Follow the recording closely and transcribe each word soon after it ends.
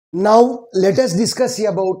Now let us discuss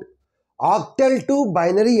about octal to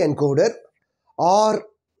binary encoder or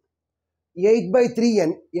 8 by 3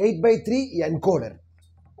 encoder.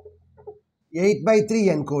 8 by 3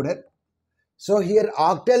 encoder. So here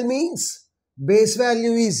octal means base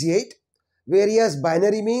value is 8, whereas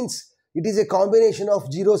binary means it is a combination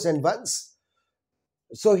of zeros and ones.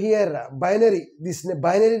 So here this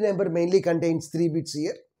binary number mainly contains 3 bits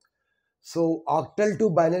here. So octal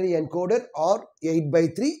to binary encoder or 8 by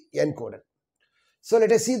 3 encoder. So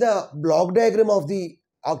let us see the block diagram of the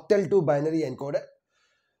octal to binary encoder.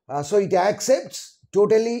 So it accepts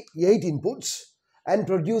totally 8 inputs and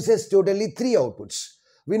produces totally 3 outputs.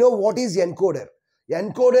 We know what is encoder.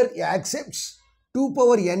 Encoder accepts 2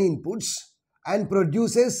 power n inputs and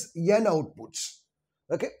produces n outputs.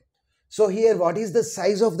 Okay. So here what is the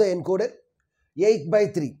size of the encoder? 8 by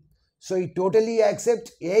 3. So it totally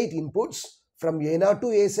accepts 8 inputs from A0 to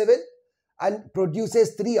A7 and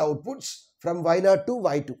produces 3 outputs from Y0 to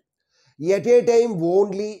Y2. At a time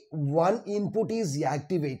only one input is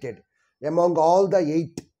activated. Among all the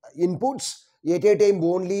 8 inputs, at a time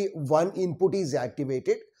only one input is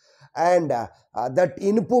activated, and that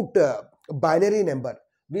input binary number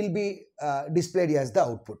will be displayed as the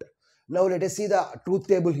output. Now let us see the truth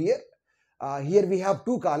table here. Here we have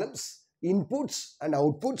 2 columns, inputs and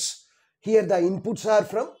outputs. Here the inputs are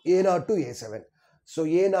from A0 to A7. So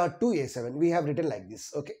A0 to A7 we have written like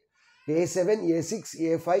this. Okay. A7, A6,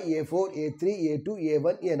 A5, A4, A3, A2,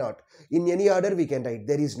 A1, A0. In any order we can write,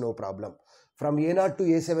 there is no problem. From A0 to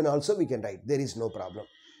A7 also we can write, there is no problem.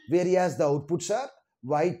 Whereas the outputs are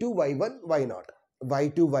Y2, Y1, Y0.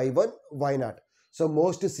 Y2, Y1, Y0. So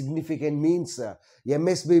most significant means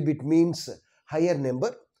MSB bit means higher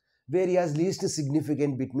number, whereas least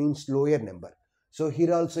significant bit means lower number. So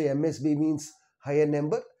here also MSB means higher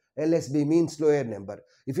number, LSB means lower number.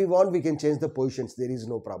 If we want, we can change the positions, there is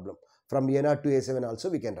no problem. From A0 to A7 also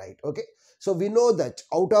we can write. Okay. So we know that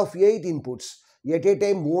out of 8 inputs, at a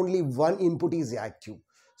time only one input is active.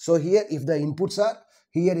 So here if the inputs are,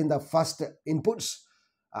 here in the first inputs,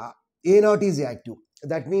 A0 is active.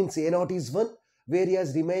 That means A0 is 1,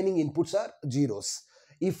 whereas remaining inputs are zeros.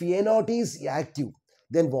 If A0 is active,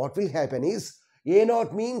 then what will happen is,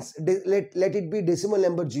 A0 means let it be decimal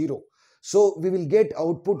number 0. So we will get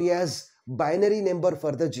output as binary number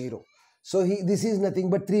for the 0. So this is nothing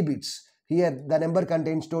but 3 bits. Here the number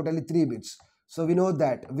contains totally 3 bits. So we know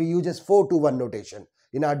that we use just 4 to 1 notation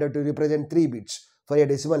in order to represent 3 bits for a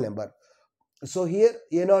decimal number. So here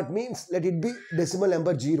A0 means let it be decimal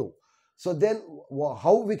number 0. So then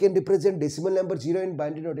how we can represent decimal number 0 in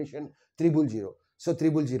binary notation? 000. So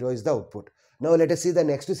 000 is the output. Now let us see the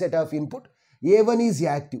next set of input. A1 is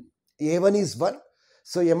active. A1 is 1.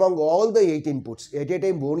 So among all the 8 inputs, at a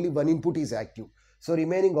time only one input is active. So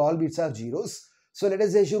remaining all bits are zeros. So let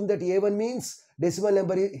us assume that A1 means decimal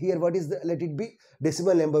number here. What is the, let it be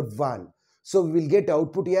decimal number 1. So we will get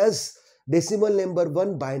output as decimal number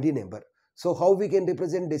 1 binary number. So how we can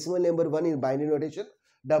represent decimal number 1 in binary notation?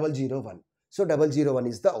 001. So 001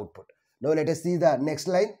 is the output. Now let us see the next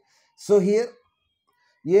line. So here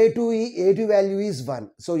A2 value is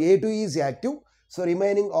 1. So A2 is active. So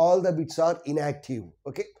remaining all the bits are inactive.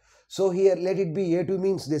 Okay. So here let it be A2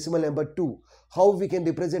 means decimal number 2. How we can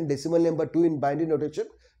represent decimal number 2 in binary notation?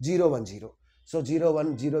 010. So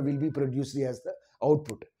 010 will be produced as the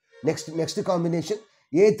output. Next combination,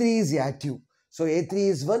 A3 is active. So A3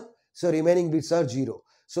 is 1. So remaining bits are 0.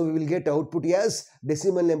 So we will get output as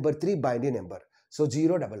decimal number 3 binary number. So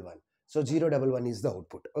 011. So 011 is the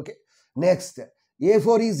output. Okay. Next,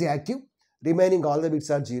 A4 is active. Remaining all the bits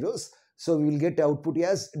are zeros. So we will get output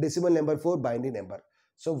as decimal number 4 binary number.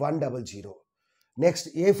 So 100.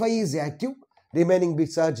 Next, A5 is active. Remaining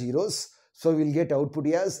bits are zeros. So we will get output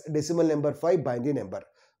as decimal number 5 binary number.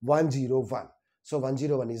 101. So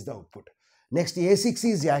 101 is the output. Next, A6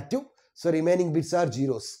 is active. So remaining bits are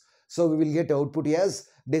zeros. So we will get output as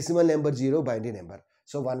decimal number 0 binary number.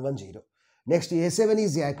 So 110. Next, A7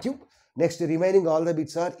 is active. Next, remaining all the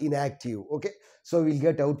bits are inactive. Okay. So we will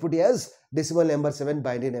get output as decimal number 7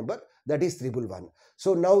 binary number. That is 111.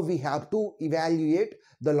 So now we have to evaluate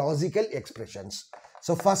the logical expressions.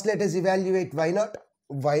 So first let us evaluate Y0.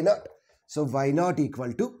 Y0. So Y0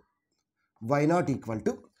 equal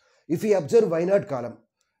to, if we observe Y0 column,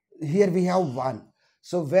 here we have 1.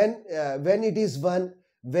 So when it is 1,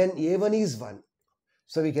 when A1 is 1,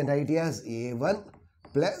 so we can write it as A1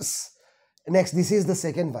 plus, next this is the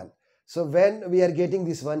second one. So when we are getting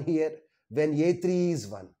this one here, when A3 is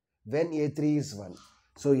 1,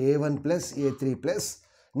 so A1 plus A3 plus,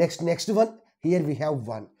 next one, here we have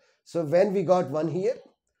 1. So when we got 1 here,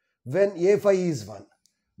 when A5 is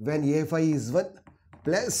 1,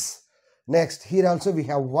 plus, next here also we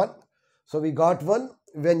have 1. So we got 1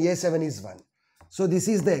 when A7 is 1. So this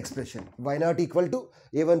is the expression y0 equal to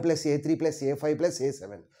A1 plus A3 plus A5 plus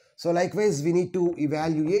A7. So likewise we need to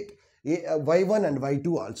evaluate y1 and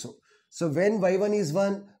y2 also. So when y1 is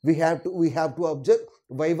 1, we have to observe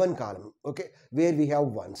y1 column, okay, where we have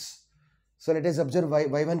 1s. So let us observe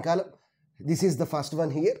y1 column. This is the first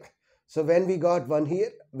one here. So when we got 1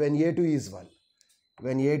 here, when A2 is 1,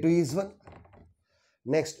 when A2 is 1.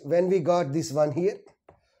 Next, when we got this one here,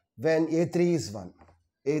 when A3 is 1,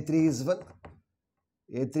 A3 is 1,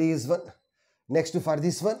 A3 is 1. Next for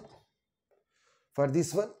this one, for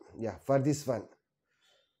this one,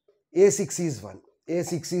 A6 is 1,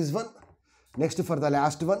 A6 is 1. Next for the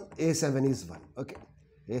last one, A7 is 1, okay,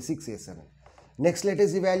 A6, A7. Next let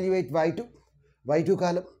us evaluate y2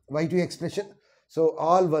 column, y2 expression. So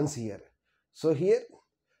all ones here. So here,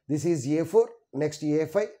 this is A4, next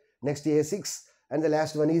A5, next A6, and the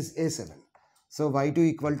last one is A7. So y2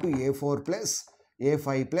 equal to A4 plus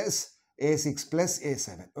A5 plus A6 plus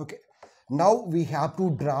A7, okay. Now we have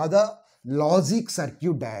to draw the logic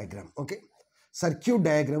circuit diagram, okay. Circuit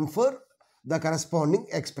diagram for the corresponding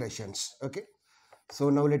expressions, okay. So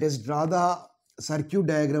now let us draw the circuit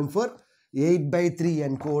diagram for 8x3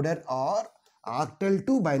 encoder or octal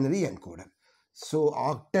to binary encoder. So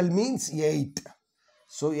octal means 8.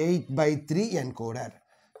 So 8x3 encoder.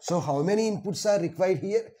 So how many inputs are required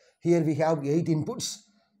here? Here we have 8 inputs.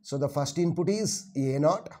 So the first input is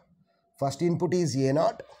A0. First input is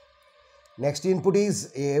A0. Next input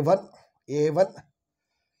is A1.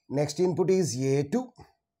 Next input is A2.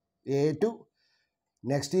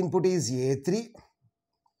 Next input is A3.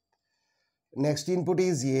 Next input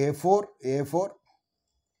is A4.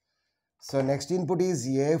 So next input is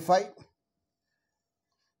A5.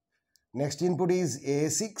 Next input is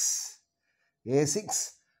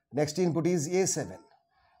A6. Next input is A7.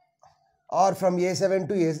 Or from A7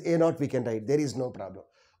 to A0 we can write. There is no problem.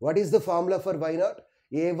 What is the formula for Y0?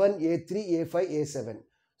 A1, A3, A5, A7.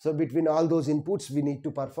 So between all those inputs we need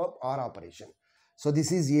to perform OR operation. So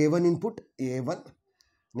this is A1 input, A1.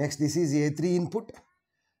 Next this is A3 input.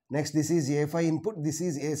 Next this is A5 input. This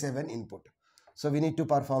is A7 input. So we need to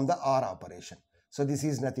perform the OR operation. So this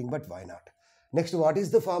is nothing but Y0. Next, what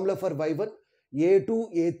is the formula for Y1? A2,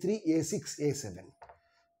 A3, A6, A7.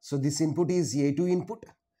 So this input is A2 input.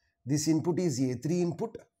 This input is A3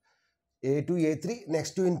 input. A2, A3.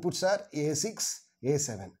 Next two inputs are A6,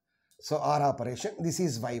 A7. So OR operation. This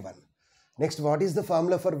is Y1. Next, what is the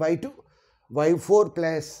formula for Y2? Y4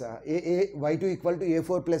 plus Y2 equal to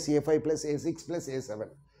A4 plus A5 plus A6 plus A7.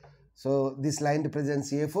 So this line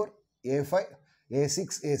represents A4, A5,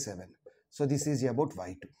 A6, A7. So this is about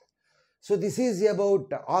Y2. So this is about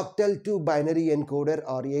octal to binary encoder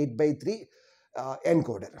or 8x3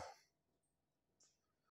 encoder.